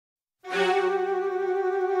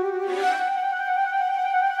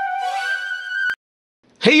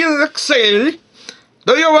he'll excel.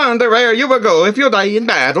 Do you wonder where you will go if you die in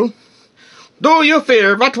battle? Do you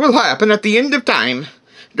fear what will happen at the end of time?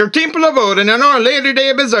 The Temple of Odin and our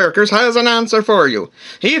latter-day berserkers has an answer for you.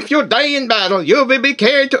 If you die in battle, you will be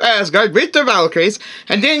carried to Asgard with the Valkyries,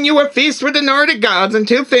 and then you will feast with the Nordic gods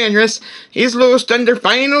until Fenris is loosed and their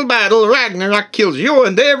final battle, Ragnarok, kills you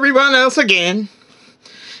and everyone else again.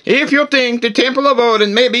 If you think the Temple of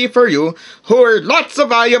Odin may be for you, hoard lots of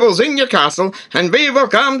valuables in your castle, and we will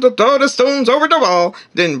come to throw the stones over the wall,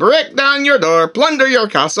 then break down your door, plunder your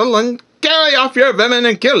castle, and carry off your women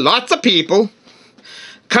and kill lots of people.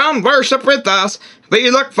 Come worship with us. We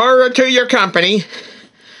look forward to your company.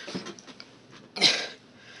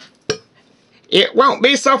 It won't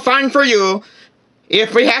be so fun for you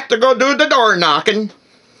if we have to go do the door knocking.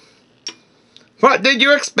 What did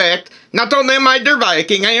you expect? Not only am I the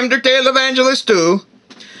Viking, I am the tale evangelist too.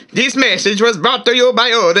 This message was brought to you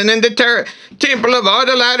by Odin and the Temple of all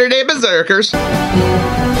the Latter-day Berserkers.